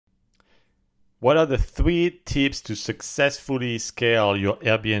What are the 3 tips to successfully scale your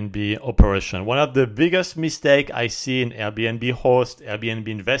Airbnb operation? One of the biggest mistakes I see in Airbnb hosts, Airbnb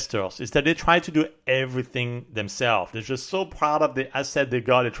investors, is that they try to do everything themselves. They're just so proud of the asset they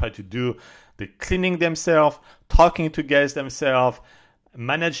got. They try to do the cleaning themselves, talking to guests themselves,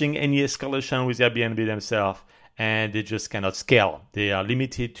 managing any escalation with Airbnb themselves, and they just cannot scale. They are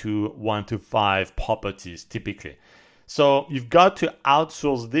limited to 1 to 5 properties typically. So you've got to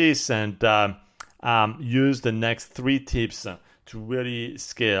outsource this and use the next 3 tips to really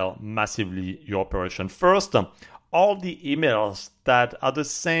scale massively your operation. First, all the emails that are the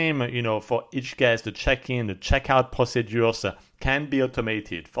same, for each guest, the check-in, the checkout procedures can be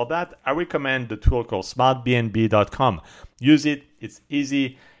automated. For that, I recommend the tool called smartbnb.com. Use it. It's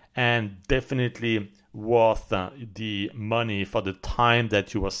easy and definitely worth the money for the time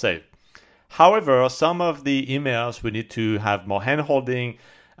that you will save. However, some of the emails we need to have more hand-holding,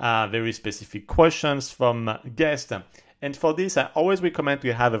 very specific questions from guests. And for this, I always recommend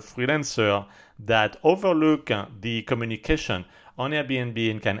to have a freelancer that overlook the communication on Airbnb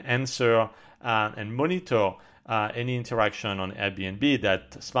and can answer and monitor any interaction on Airbnb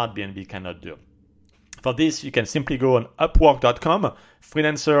that SmartBnB cannot do. For this, you can simply go on upwork.com,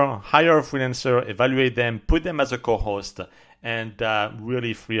 freelancer, hire a freelancer, evaluate them, put them as a co-host, and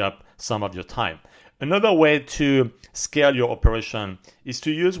really free up some of your time. Another way to scale your operation is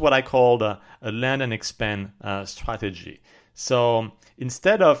to use what I call a land and expand strategy. So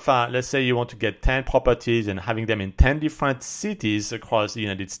instead of, let's say you want to get 10 properties and having them in 10 different cities across the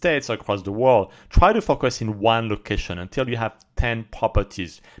United States or across the world, try to focus in one location until you have 10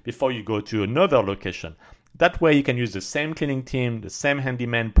 properties before you go to another location. That way you can use the same cleaning team, the same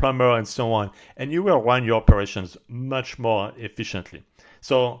handyman, plumber, and so on, and you will run your operations much more efficiently.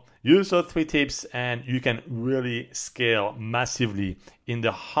 So use those 3 tips and you can really scale massively in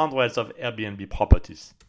the hundreds of Airbnb properties.